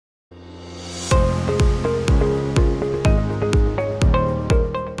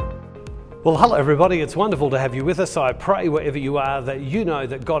Well, hello everybody. It's wonderful to have you with us. I pray wherever you are that you know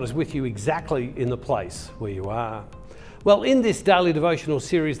that God is with you exactly in the place where you are. Well, in this daily devotional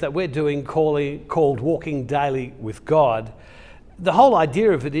series that we're doing called Walking Daily with God, the whole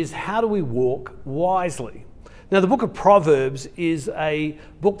idea of it is, how do we walk wisely? Now, the book of Proverbs is a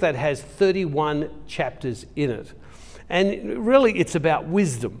book that has 31 chapters in it. And really it's about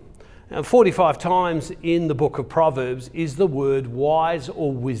wisdom. 45 times in the book of Proverbs is the word wise or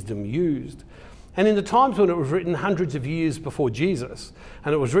wisdom used. And in the times when it was written hundreds of years before Jesus,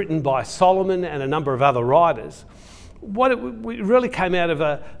 and it was written by Solomon and a number of other writers, it really came out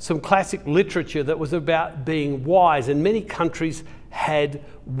of some classic literature that was about being wise, and many countries had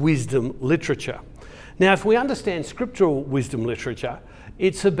wisdom literature. Now, if we understand scriptural wisdom literature,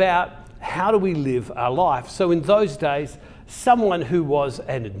 it's about how do we live our life. So in those days, someone who was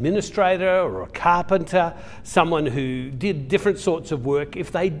an administrator or a carpenter, someone who did different sorts of work,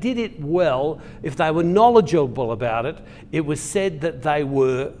 if they did it well, if they were knowledgeable about it, it was said that they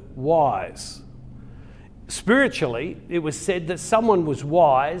were wise. Spiritually, it was said that someone was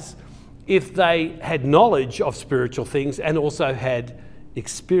wise if they had knowledge of spiritual things and also had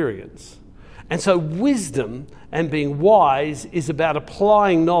experience. And so wisdom and being wise is about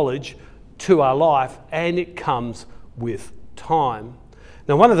applying knowledge to our life, and it comes with time.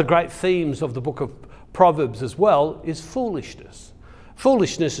 Now, one of the great themes of the book of Proverbs as well is foolishness.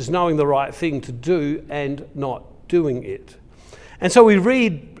 Foolishness is knowing the right thing to do and not doing it. And so we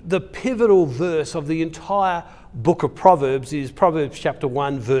read the pivotal verse of the entire book of Proverbs is Proverbs chapter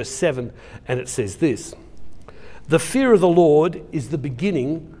 1, verse 7, and it says this: "The fear of the Lord is the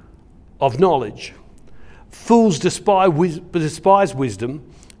beginning of knowledge. Fools despise wisdom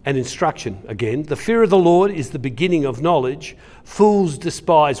and instruction." Again, the fear of the Lord is the beginning of knowledge. Fools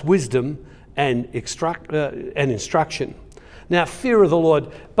despise wisdom and instruction. Now, fear of the Lord,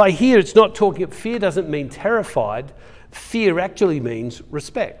 by here it's not talking, fear doesn't mean terrified. Fear actually means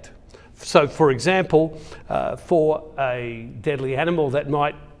respect. So, for example, for a deadly animal that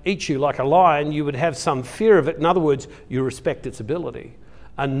might eat you like a lion, you would have some fear of it. In other words, you respect its ability.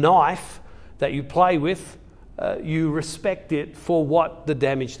 A knife that you play with, you respect it for what the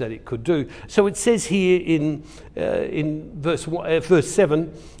damage that it could do. So it says here in verse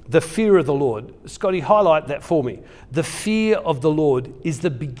 7, the fear of the Lord. Scotty, highlight that for me. The fear of the Lord is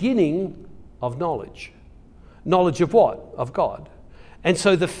the beginning of knowledge. Knowledge of what? Of God. And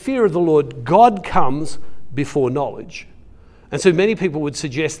so the fear of the Lord, God comes before knowledge. And so many people would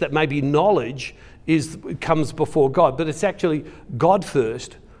suggest that maybe knowledge comes before God, but it's actually God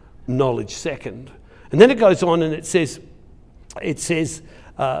first, knowledge second. And then it goes on and it says,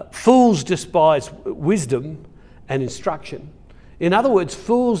 fools despise wisdom and instruction. In other words,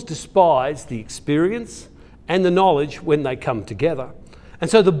 fools despise the experience and the knowledge when they come together. And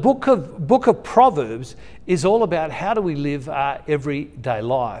so the book of Proverbs is all about how do we live our everyday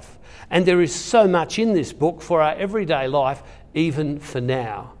life. And there is so much in this book for our everyday life, even for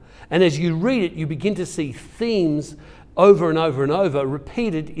now. And as you read it, you begin to see themes over and over and over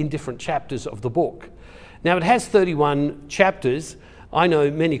repeated in different chapters of the book. Now, it has 31 chapters. I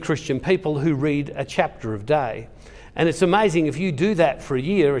know many Christian people who read a chapter a day. And it's amazing if you do that for a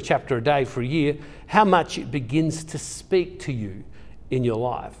year, a chapter a day for a year, how much it begins to speak to you in your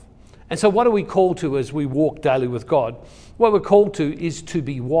life. And so what are we called to as we walk daily with God? What we're called to is to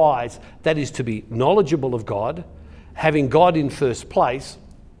be wise. That is to be knowledgeable of God, having God in first place.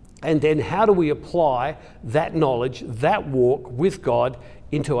 And then how do we apply that knowledge, that walk with God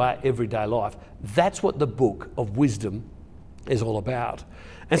into our everyday life? That's what the book of wisdom is all about.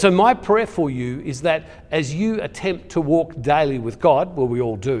 And so my prayer for you is that as you attempt to walk daily with God, well, we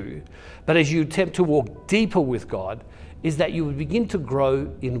all do, but as you attempt to walk deeper with God, is that you would begin to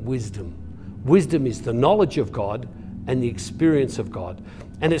grow in wisdom. Wisdom is the knowledge of God and the experience of God.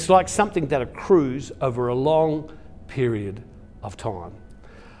 And it's like something that accrues over a long period of time.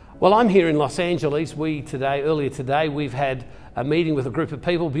 Well, I'm here in Los Angeles. Earlier today, we've had a meeting with a group of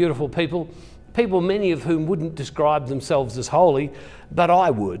people, beautiful people, many of whom wouldn't describe themselves as holy, but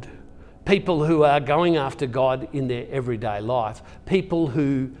I would. People who are going after God in their everyday life. People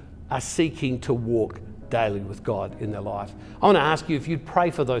who are seeking to walk daily with God in their life. I want to ask you if you'd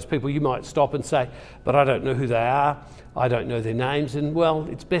pray for those people. You might stop and say, but I don't know who they are. I don't know their names. And well,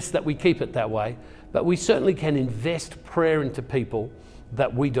 it's best that we keep it that way. But we certainly can invest prayer into people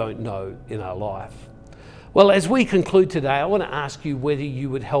that we don't know in our life. Well, as we conclude today, I want to ask you whether you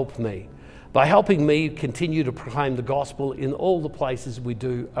would help me by helping me continue to proclaim the gospel in all the places we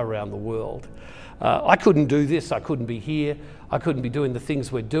do around the world. I couldn't do this. I couldn't be here. I couldn't be doing the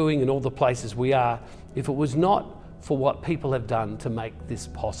things we're doing in all the places we are if it was not for what people have done to make this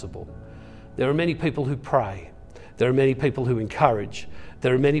possible. There are many people who pray. There are many people who encourage.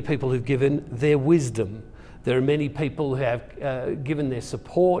 There are many people who've given their wisdom. There are many people who have given their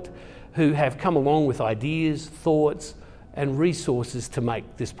support, who have come along with ideas, thoughts, and resources to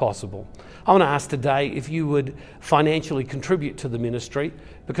make this possible. I want to ask today if you would financially contribute to the ministry,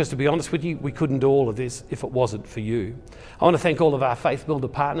 because to be honest with you, we couldn't do all of this if it wasn't for you. I want to thank all of our Faith Builder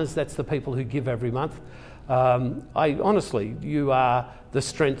partners. That's the people who give every month. Honestly, you are the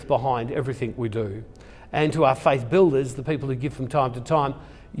strength behind everything we do. And to our Faith Builders, the people who give from time to time,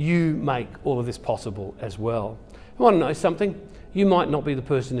 you make all of this possible as well. You want to know something? You might not be the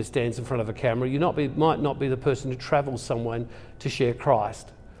person who stands in front of a camera. You might not be the person who travels somewhere to share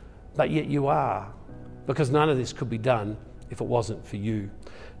Christ. But yet you are, because none of this could be done if it wasn't for you.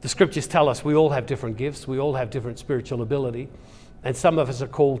 The scriptures tell us we all have different gifts. We all have different spiritual ability. And some of us are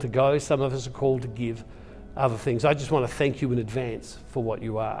called to go. Some of us are called to give other things. I just want to thank you in advance for what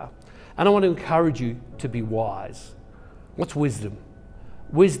you are. And I want to encourage you to be wise. What's wisdom?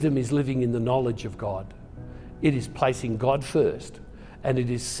 Wisdom is living in the knowledge of God. It is placing God first, and it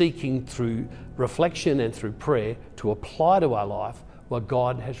is seeking through reflection and through prayer to apply to our life what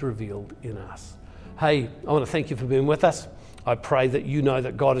God has revealed in us. Hey, I want to thank you for being with us. I pray that you know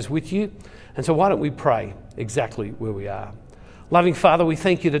that God is with you. And so why don't we pray exactly where we are? Loving Father, we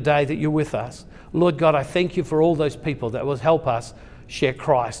thank you today that you're with us. Lord God, I thank you for all those people that will help us share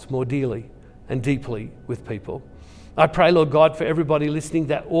Christ more dearly and deeply with people. I pray, Lord God, for everybody listening,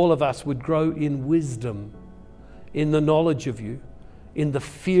 that all of us would grow in wisdom, in the knowledge of you, in the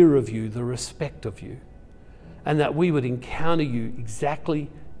fear of you, the respect of you, and that we would encounter you exactly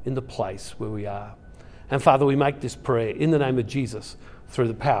in the place where we are. And Father, we make this prayer in the name of Jesus through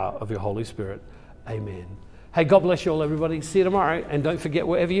the power of your Holy Spirit. Amen. Hey, God bless you all, everybody. See you tomorrow. And don't forget,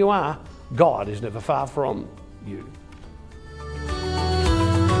 wherever you are, God is never far from you.